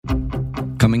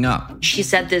Coming up. She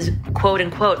said this, quote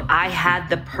unquote, I had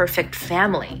the perfect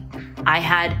family. I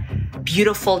had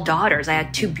beautiful daughters. I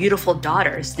had two beautiful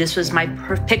daughters. This was my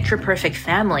picture perfect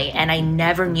family, and I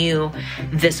never knew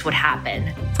this would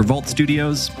happen. For Vault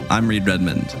Studios, I'm Reed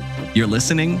Redmond. You're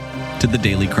listening to The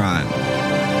Daily Crime.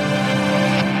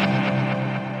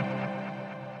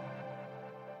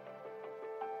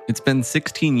 It's been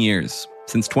 16 years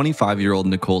since 25-year-old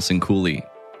Nicole Cincouli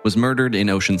was murdered in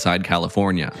Oceanside,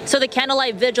 California. So the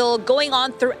candlelight vigil going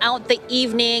on throughout the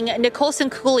evening. Nicole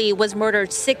Cincouli was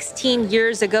murdered 16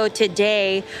 years ago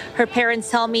today. Her parents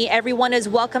tell me everyone is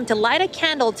welcome to light a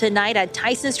candle tonight at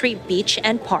Tyson Street Beach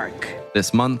and Park.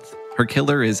 This month, her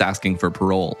killer is asking for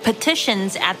parole.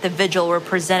 Petitions at the vigil were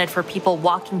presented for people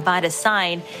walking by the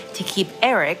sign to keep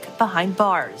Eric behind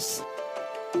bars.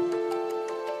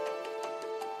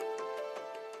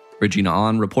 Regina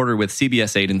An, reporter with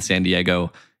CBS 8 in San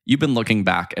Diego. You've been looking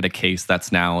back at a case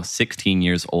that's now 16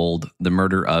 years old, the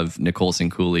murder of Nicole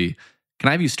Cincouli. Can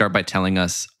I have you start by telling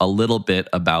us a little bit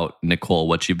about Nicole,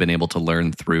 what you've been able to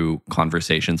learn through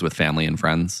conversations with family and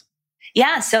friends?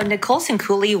 Yeah, so Nicole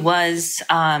Cincouli was,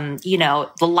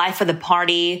 the life of the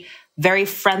party, very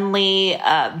friendly,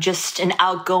 just an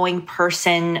outgoing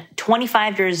person,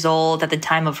 25 years old at the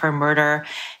time of her murder.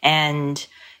 And,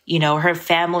 her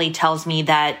family tells me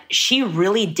that she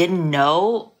really didn't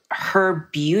know her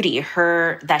beauty,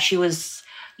 that she was,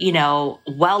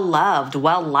 well-loved,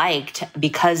 well-liked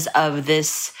because of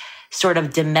this sort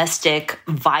of domestic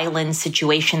violence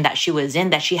situation that she was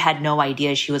in that she had no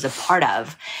idea she was a part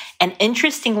of. And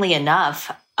interestingly enough,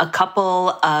 a couple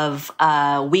of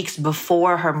weeks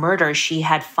before her murder, she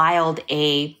had filed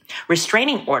a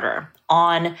restraining order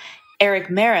on Eric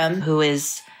Merrim, who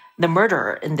is the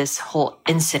murderer in this whole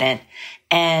incident.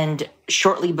 And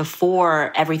shortly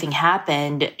before everything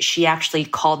happened, she actually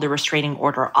called the restraining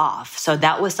order off. So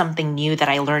that was something new that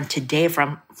I learned today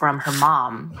from her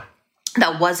mom.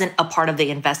 That wasn't a part of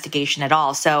the investigation at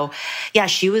all. So yeah,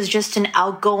 she was just an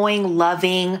outgoing,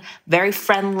 loving, very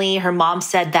friendly. Her mom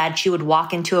said that she would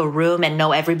walk into a room and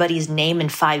know everybody's name in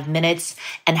 5 minutes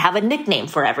and have a nickname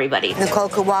for everybody. Nicole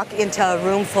could walk into a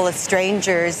room full of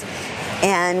strangers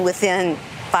and within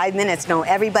 5 minutes know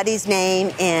everybody's name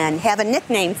and have a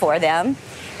nickname for them,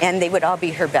 and they would all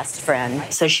be her best friend.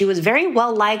 So she was very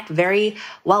well-liked, very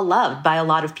well-loved by a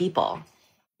lot of people.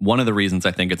 One of the reasons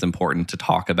I think it's important to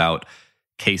talk about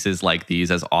cases like these,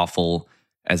 as awful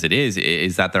as it is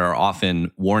that there are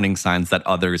often warning signs that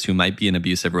others who might be in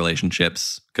abusive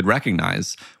relationships could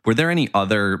recognize. Were there any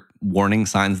other warning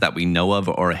signs that we know of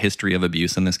or a history of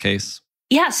abuse in this case?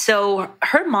 Yeah, so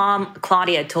her mom,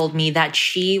 Claudia, told me that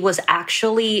she was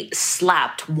actually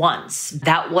slapped once.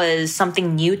 That was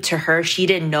something new to her. She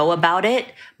didn't know about it,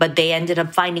 but they ended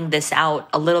up finding this out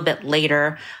a little bit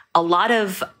later. A lot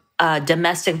of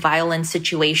domestic violence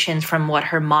situations, from what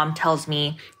her mom tells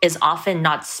me, is often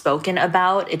not spoken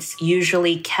about. It's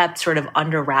usually kept sort of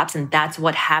under wraps, and that's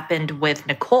what happened with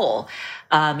Nicole.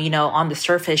 On the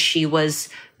surface, she was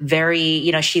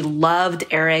very, she loved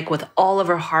Eric with all of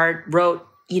her heart, wrote,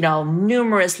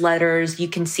 numerous letters. You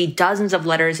can see dozens of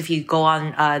letters if you go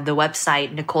on the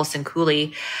website, Nicole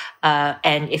Cincouli.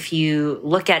 And if you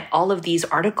look at all of these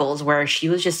articles where she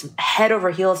was just head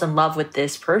over heels in love with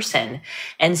this person.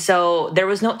 And so there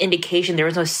was no indication, there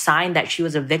was no sign that she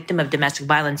was a victim of domestic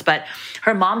violence. But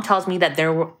her mom tells me that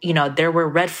there were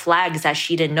red flags that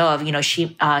she didn't know of.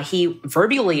 He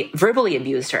verbally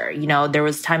abused her. There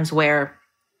was times where,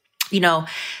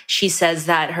 she says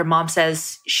that her mom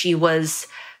says she was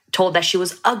told that she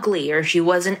was ugly or she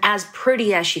wasn't as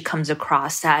pretty as she comes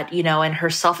across, that, and her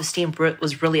self-esteem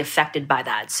was really affected by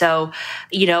that. So,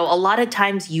 a lot of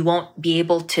times you won't be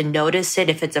able to notice it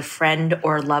if it's a friend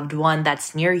or a loved one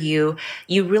that's near you.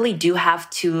 You really do have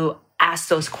to ask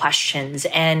those questions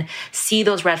and see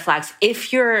those red flags.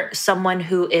 If you're someone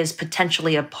who is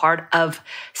potentially a part of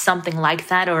something like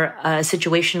that, or a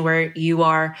situation where you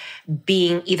are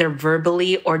being either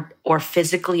verbally or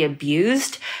physically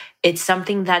abused, it's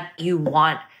something that you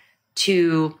want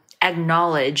to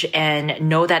acknowledge and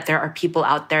know that there are people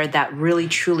out there that really,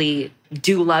 truly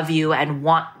do love you and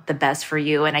want the best for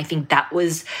you. And I think that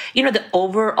was, the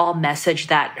overall message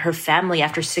that her family,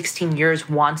 after 16 years,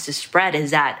 wants to spread, is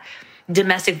that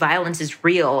domestic violence is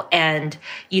real, and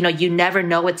you never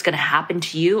know what's going to happen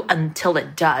to you until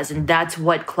it does. And that's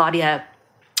what Claudia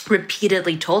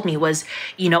repeatedly told me was,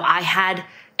 I had,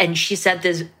 and she said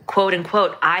this, quote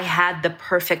unquote, I had the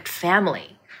perfect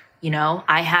family.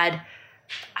 I had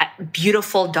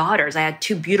beautiful daughters. I had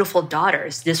 2 beautiful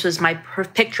daughters. This was my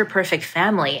picture perfect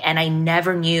family. And I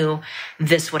never knew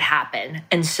this would happen.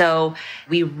 And so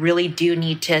we really do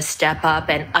need to step up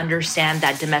and understand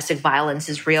that domestic violence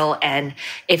is real. And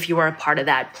if you are a part of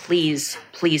that, please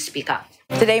speak up.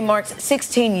 Today marks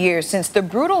 16 years since the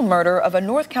brutal murder of a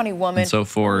North County woman. And so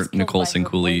for Nicole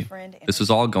Cinquoli, this was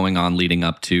all going on leading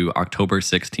up to October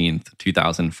 16th,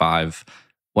 2005.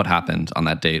 What happened on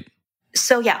that date?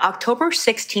 So yeah, October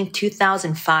 16th,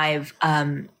 2005,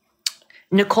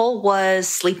 Nicole was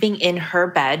sleeping in her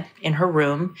bed, in her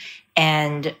room,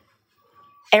 and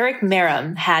Eric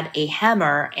Merrim had a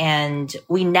hammer, and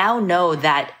we now know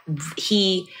that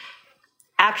he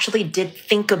actually did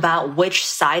think about which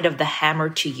side of the hammer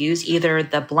to use, either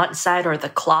the blunt side or the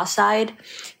claw side.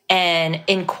 And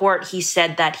in court, he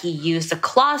said that he used the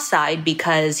claw side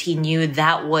because he knew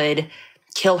that would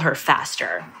kill her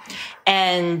faster.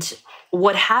 And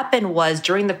what happened was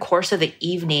during the course of the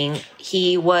evening,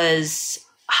 he was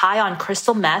high on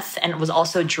crystal meth and was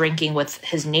also drinking with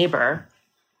his neighbor.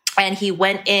 And he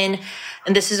went in,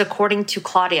 and this is according to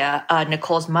Claudia,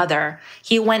 Nicole's mother,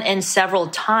 he went in several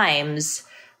times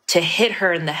to hit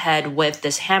her in the head with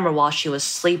this hammer while she was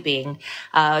sleeping,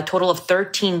 a total of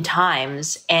 13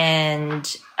 times. And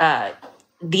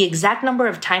the exact number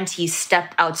of times he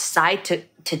stepped outside to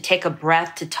take a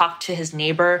breath, to talk to his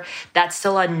neighbor, that's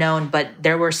still unknown. But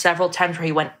there were several times where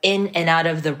he went in and out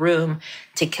of the room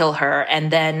to kill her.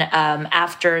 And then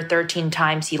after 13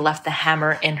 times, he left the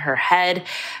hammer in her head,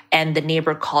 and the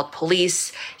neighbor called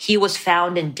police. He was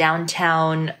found in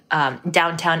downtown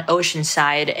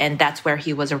Oceanside, and that's where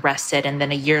he was arrested. And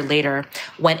then a year later,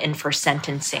 went in for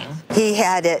sentencing. He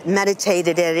had it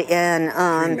meditated it in.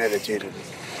 Premeditated.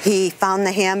 He found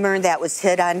the hammer that was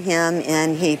hit on him,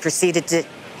 and he proceeded to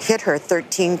hit her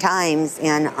 13 times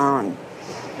and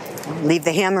leave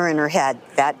the hammer in her head.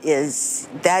 That is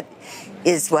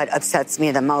what upsets me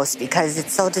the most, because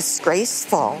it's so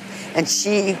disgraceful. And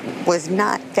she was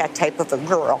not that type of a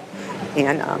girl.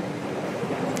 And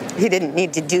he didn't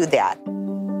need to do that.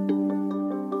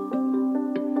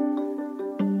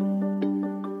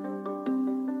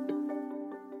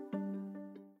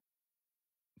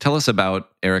 Tell us about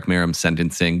Eric Merrim's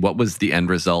sentencing. What was the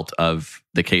end result of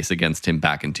the case against him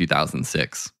back in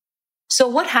 2006? So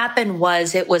what happened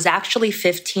was it was actually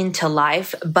 15 to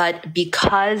life, but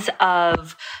because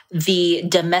of the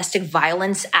domestic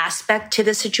violence aspect to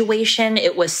the situation,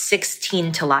 it was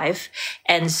 16 to life.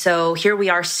 And so here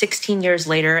we are 16 years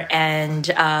later, and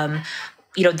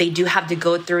they do have to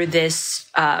go through this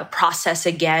process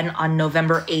again on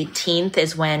November 18th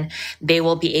is when they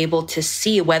will be able to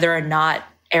see whether or not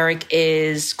Eric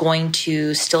is going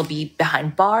to still be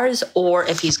behind bars or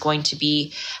if he's going to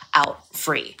be out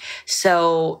free.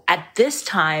 So at this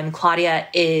time, Claudia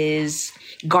is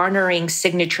garnering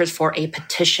signatures for a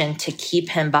petition to keep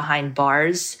him behind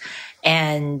bars.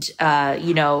 And,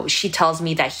 she tells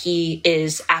me that he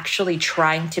is actually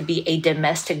trying to be a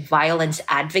domestic violence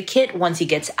advocate once he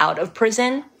gets out of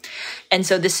prison. And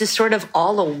so this is sort of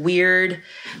all a weird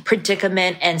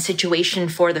predicament and situation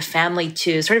for the family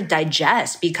to sort of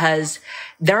digest, because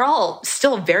they're all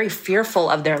still very fearful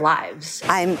of their lives.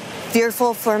 I'm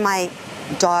fearful for my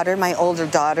daughter, my older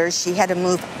daughter. She had to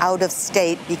move out of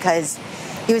state because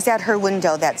he was at her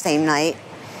window that same night.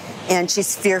 And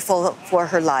she's fearful for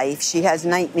her life. She has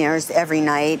nightmares every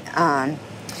night. I'm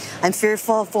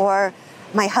fearful for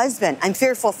my husband. I'm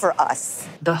fearful for us.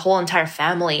 The whole entire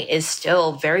family is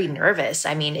still very nervous.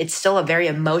 I mean, it's still a very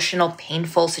emotional,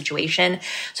 painful situation.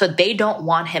 So they don't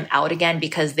want him out again,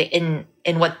 because in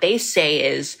what they say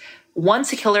is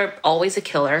once a killer, always a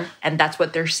killer. And that's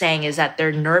what they're saying, is that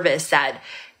they're nervous that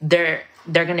they're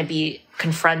going to be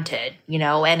confronted,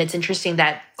 And it's interesting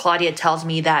that Claudia tells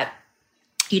me that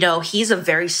he's a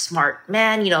very smart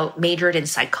man, majored in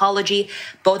psychology.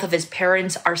 Both of his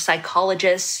parents are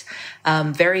psychologists,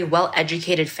 very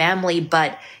well-educated family.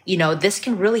 But, this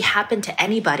can really happen to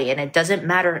anybody. And it doesn't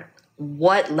matter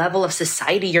what level of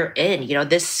society you're in,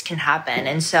 this can happen.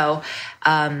 And so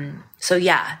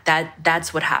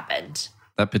that's what happened.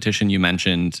 That petition you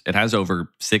mentioned, it has over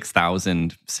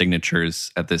 6,000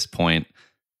 signatures at this point.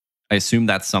 I assume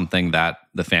that's something that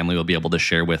the family will be able to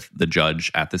share with the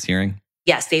judge at this hearing?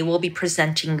 Yes, they will be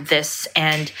presenting this.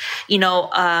 And,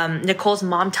 Nicole's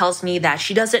mom tells me that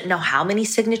she doesn't know how many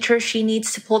signatures she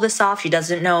needs to pull this off. She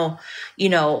doesn't know,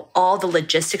 all the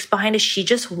logistics behind it. She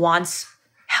just wants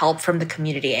help from the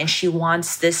community, and she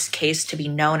wants this case to be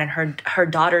known and her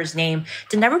daughter's name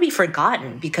to never be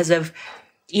forgotten because of,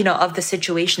 of the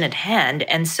situation at hand.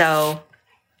 And so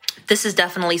this is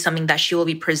definitely something that she will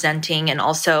be presenting, and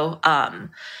also,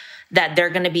 that they're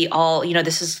going to be all,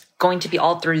 this is going to be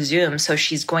all through Zoom. So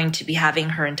she's going to be having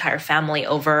her entire family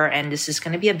over, and this is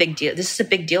going to be a big deal. This is a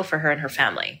big deal for her and her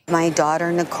family. My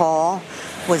daughter, Nicole,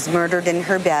 was murdered in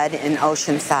her bed in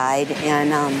Oceanside.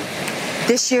 And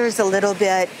this year is a little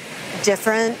bit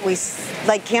different. We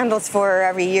light candles for her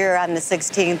every year on the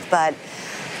 16th, but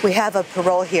we have a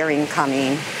parole hearing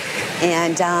coming.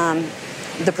 And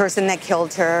the person that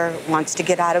killed her wants to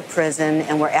get out of prison,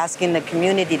 and we're asking the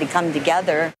community to come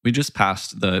together. We just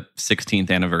passed the 16th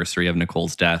anniversary of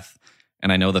Nicole's death,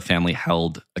 and I know the family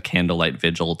held a candlelight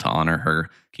vigil to honor her.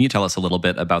 Can you tell us a little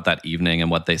bit about that evening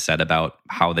and what they said about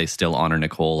how they still honor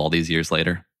Nicole all these years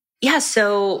later? Yeah,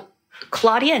 so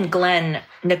Claudia and Glenn,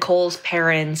 Nicole's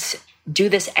parents, do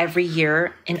this every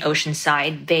year in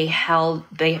Oceanside. They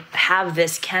have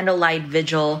this candlelight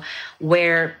vigil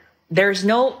where there's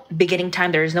no beginning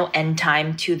time, there is no end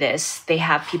time to this. They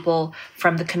have people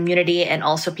from the community and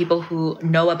also people who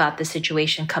know about the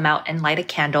situation come out and light a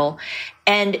candle.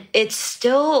 And it's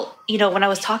still, when I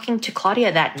was talking to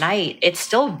Claudia that night, it's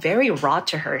still very raw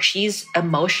to her. She's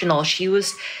emotional. She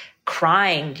was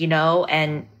crying,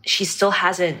 and she still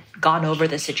hasn't gone over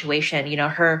the situation.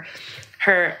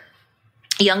 Her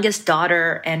youngest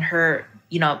daughter and her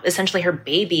essentially her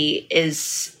baby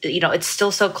is, it's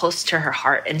still so close to her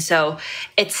heart. And so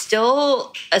it's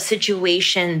still a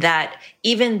situation that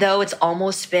even though it's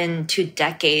almost been 2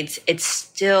 decades, it's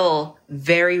still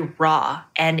very raw.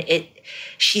 And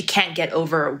she can't get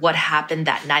over what happened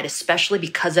that night, especially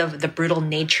because of the brutal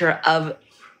nature of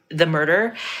the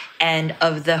murder and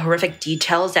of the horrific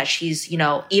details that she's,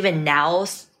 even now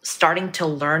starting to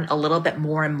learn a little bit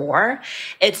more and more.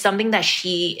 It's something that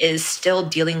she is still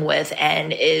dealing with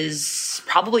and is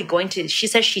probably she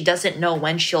says she doesn't know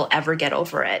when she'll ever get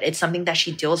over it. It's something that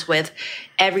she deals with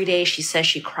every day. She says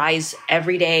she cries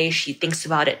every day. She thinks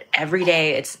about it every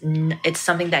day. It's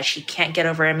something that she can't get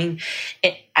over. I mean,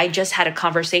 I just had a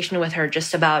conversation with her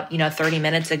just about, 30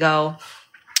 minutes ago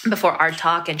before our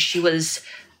talk, and she was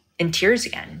in tears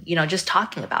again, just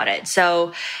talking about it.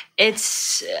 So the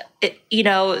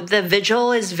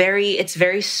vigil is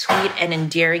very sweet and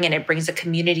endearing, and it brings a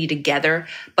community together.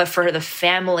 But for the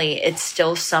family, it's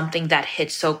still something that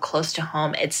hits so close to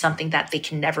home. It's something that they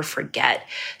can never forget.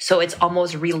 So it's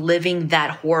almost reliving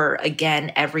that horror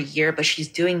again every year. But she's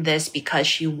doing this because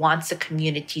she wants the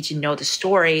community to know the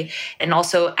story. And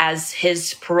also as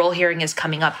his parole hearing is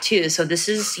coming up too. So this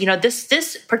is,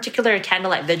 this particular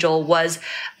candlelight vigil was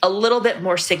a little bit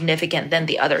more significant than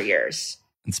the other years.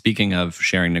 And speaking of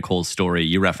sharing Nicole's story,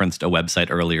 you referenced a website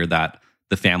earlier that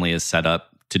the family is set up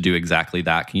to do exactly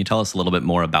that. Can you tell us a little bit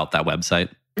more about that website?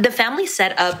 The family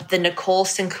set up the Nicole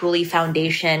Cinquili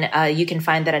Foundation. You can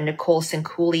find that at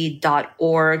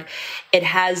NicoleCinquili.org. It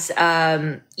has,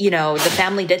 the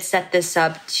family did set this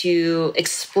up to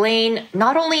explain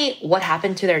not only what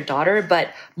happened to their daughter, but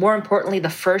more importantly, the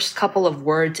first couple of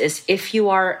words is, if you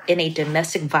are in a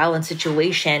domestic violence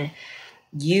situation,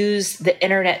 use the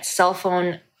internet, cell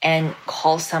phone, and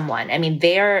call someone. I mean,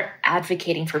 they're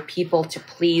advocating for people to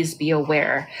please be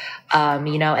aware,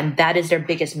 and that is their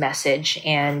biggest message.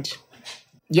 And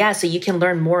yeah, so you can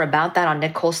learn more about that on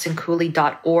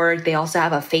NicoleCinquili.org. They also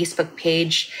have a Facebook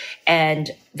page, and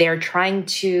they're trying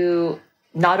to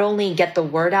not only get the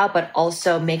word out, but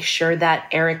also make sure that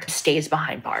Eric stays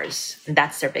behind bars. And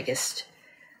that's their biggest,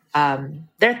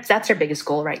 that's their biggest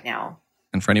goal right now.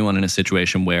 And for anyone in a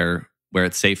situation where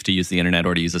it's safe to use the internet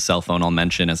or to use a cell phone, I'll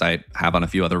mention, as I have on a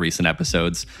few other recent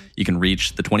episodes, you can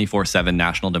reach the 24/7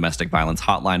 National Domestic Violence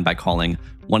Hotline by calling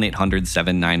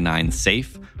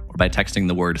 1-800-799-SAFE or by texting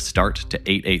the word START to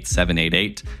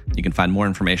 88788. You can find more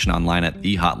information online at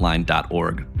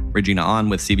thehotline.org. Regina An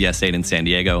with CBS 8 in San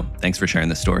Diego. Thanks for sharing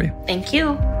this story. Thank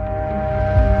you.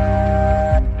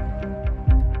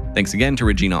 Thanks again to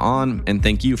Regina An, and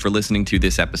thank you for listening to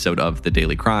this episode of The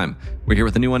Daily Crime. We're here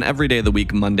with a new one every day of the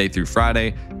week, Monday through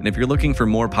Friday, and if you're looking for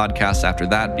more podcasts after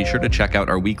that, be sure to check out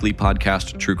our weekly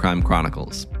podcast, True Crime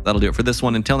Chronicles. That'll do it for this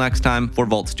one. Until next time, for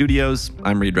Vault Studios,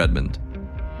 I'm Reed Redmond.